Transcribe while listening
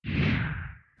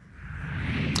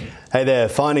Hey there,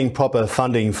 finding proper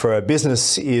funding for a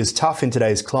business is tough in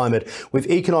today's climate with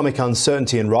economic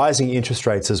uncertainty and rising interest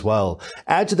rates as well.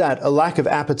 Add to that a lack of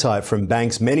appetite from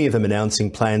banks, many of them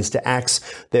announcing plans to axe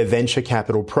their venture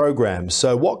capital programs.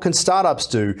 So what can startups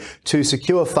do to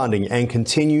secure funding and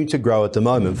continue to grow at the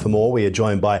moment? For more, we are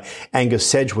joined by Angus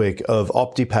Sedgwick of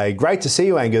OptiPay. Great to see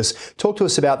you, Angus. Talk to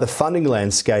us about the funding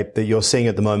landscape that you're seeing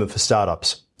at the moment for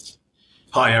startups.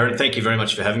 Hi, Aaron. Thank you very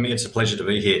much for having me. It's a pleasure to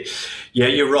be here. Yeah,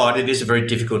 you're right. It is a very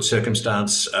difficult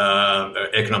circumstance,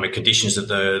 economic conditions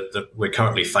that we're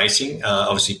currently facing.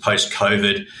 Obviously,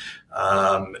 post-COVID,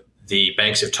 the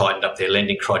banks have tightened up their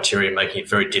lending criteria, making it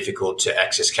very difficult to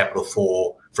access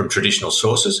capital from traditional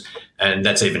sources, and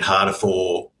that's even harder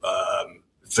for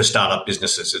startup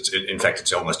businesses. In fact,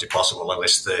 it's almost impossible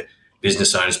unless the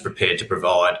business owner is prepared to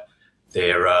provide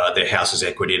their house's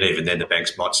equity, and even then the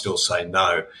banks might still say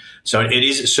no. So it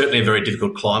is certainly a very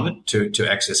difficult climate to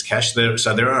access cash.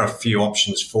 So there are a few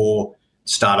options for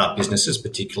startup businesses,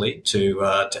 particularly to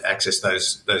access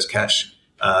those cash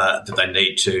that they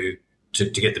need to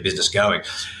get the business going.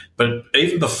 But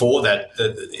even before that,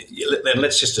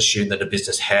 let's just assume that a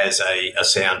business has a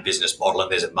sound business model and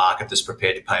there's a market that's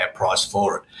prepared to pay a price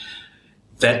for it.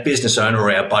 That business owner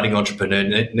or our budding entrepreneur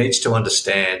needs to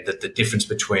understand that the difference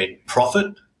between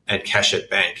profit and cash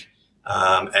at bank,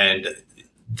 and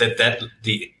that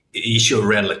the issue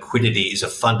around liquidity is a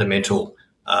fundamental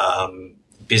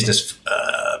business.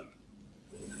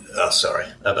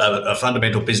 A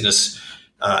fundamental business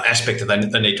aspect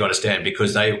that they need to understand,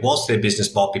 because whilst their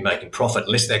business might be making profit,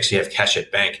 unless they actually have cash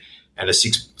at bank and a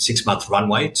six month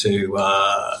runway to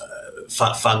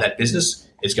fund that business,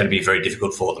 it's going to be very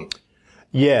difficult for them.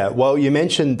 Yeah, well, you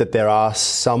mentioned that there are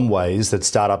some ways that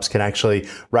startups can actually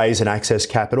raise and access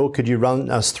capital. Could you run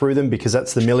us through them? Because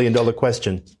that's the $1 million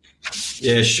question.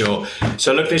 Yeah, sure.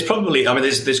 So look, there's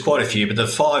quite a few, but the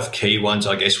 5 key ones,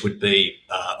 I guess, would be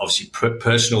obviously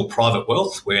personal private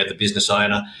wealth, where the business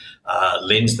owner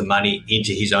lends the money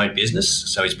into his own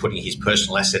business. So he's putting his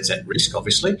personal assets at risk,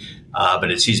 obviously, but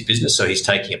it's his business, so he's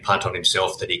taking a punt on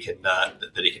himself that he can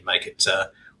make it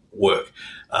work.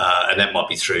 And that might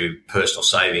be through personal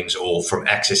savings or from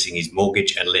accessing his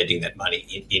mortgage and lending that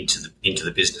money into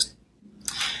the business.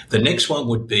 The next one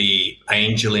would be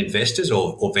angel investors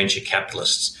or venture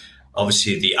capitalists.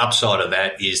 Obviously, the upside of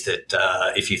that is that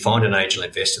if you find an angel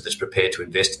investor that's prepared to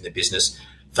invest in the business,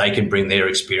 they can bring their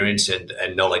experience and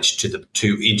knowledge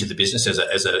into the business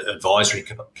as advisory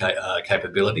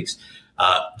capabilities.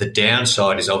 The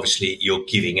downside is obviously you're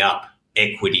giving up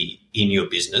equity in your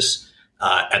business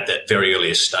at that very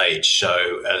earliest stage.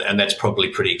 So, and that's probably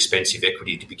pretty expensive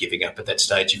equity to be giving up at that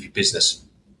stage of your business.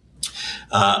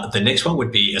 The next one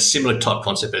would be a similar type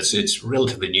concept, but it's a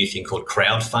relatively new thing called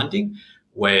crowdfunding,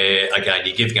 where, again,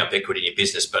 you're giving up equity in your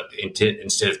business, but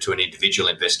instead of to an individual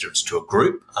investor, it's to a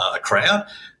group, a crowd.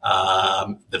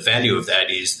 The value of that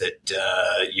is that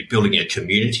you're building a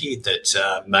community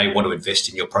that may want to invest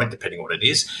in your product, depending on what it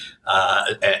is,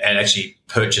 and actually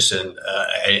purchase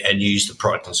and use the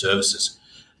product and services.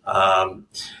 The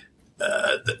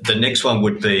next one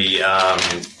would be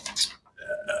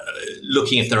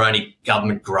looking if there are any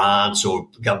government grants or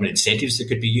government incentives that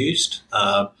could be used.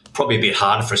 Probably a bit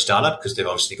harder for a startup because they've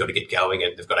obviously got to get going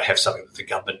and they've got to have something that the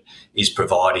government is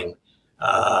providing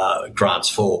grants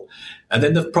for. And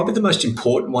then probably the most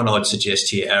important one I'd suggest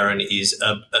here, Aaron, is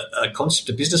a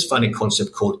business funding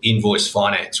concept called invoice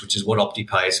finance, which is what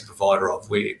OptiPay is a provider of.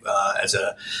 We, as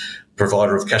a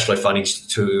provider of cash flow funding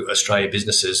to Australia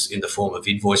businesses in the form of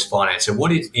invoice finance. And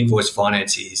what invoice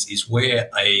finance is where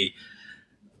a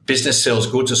business sells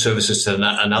goods or services to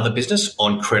another business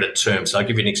on credit terms. So I'll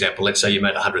give you an example. Let's say you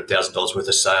made $100,000 worth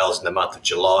of sales in the month of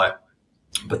July,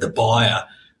 but the buyer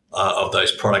of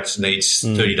those products needs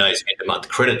 30 days end of month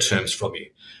credit terms from you.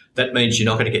 That means you're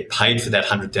not going to get paid for that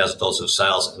 $100,000 of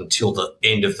sales until the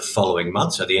end of the following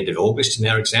month, so the end of August in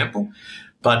our example.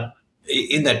 But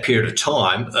in that period of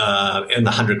time, in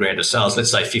the $100,000 of sales,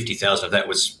 let's say $50,000 of that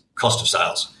was cost of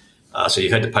sales. So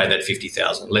you've had to pay that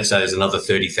 $50,000. Let's say there's another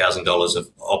 $30,000 of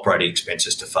operating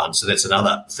expenses to fund. So that's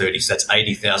another $30,000. So that's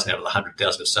 $80,000 out of the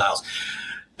 $100,000 of sales.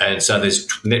 And so there's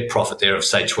net profit there of,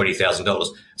 say, $20,000.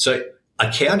 So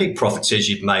accounting profit says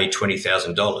you've made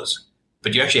 $20,000,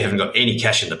 but you actually haven't got any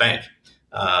cash in the bank.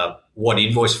 What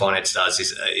invoice finance does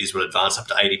is will advance up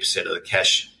to 80% of the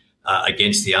cash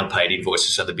against the unpaid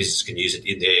invoices, so the business can use it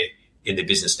in their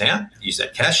business now, use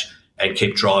that cash, and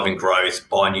keep driving growth,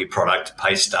 buy new product,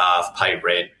 pay staff, pay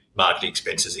rent, marketing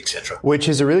expenses, etc. Which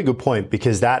is a really good point,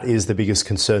 because that is the biggest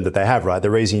concern that they have, right? The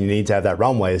reason you need to have that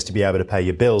runway is to be able to pay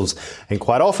your bills. And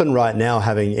quite often right now,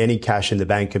 having any cash in the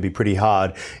bank can be pretty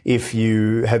hard if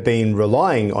you have been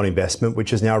relying on investment,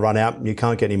 which has now run out and you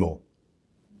can't get any more.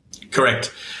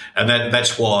 Correct. And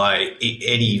that's why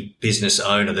any business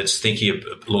owner that's thinking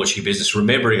of launching a business,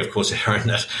 remembering, of course, Aaron,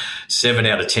 that 7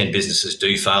 out of 10 businesses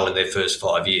do fail in their first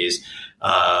 5 years.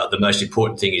 The most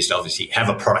important thing is to obviously have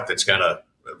a product that's going to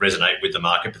resonate with the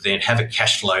market, but then have a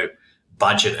cash flow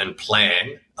budget and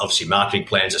plan. Obviously, marketing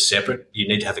plans are separate. You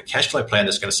need to have a cash flow plan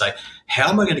that's going to say, how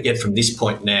am I going to get from this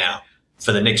point now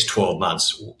for the next 12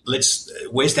 months?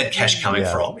 Where's that cash coming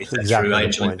from? Is that exactly through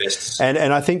angel investors? And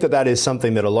I think that is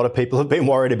something that a lot of people have been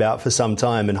worried about for some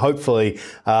time. And hopefully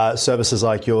services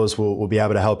like yours will be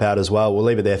able to help out as well. We'll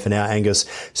leave it there for now. Angus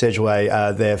Sedgwick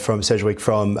there from Sedgwick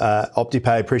from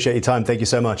OptiPay. Appreciate your time. Thank you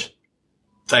so much.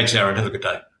 Thanks, Aaron. Have a good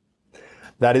day.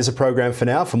 That is a program for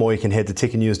now. For more, you can head to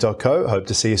tickernews.co. Hope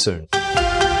to see you soon.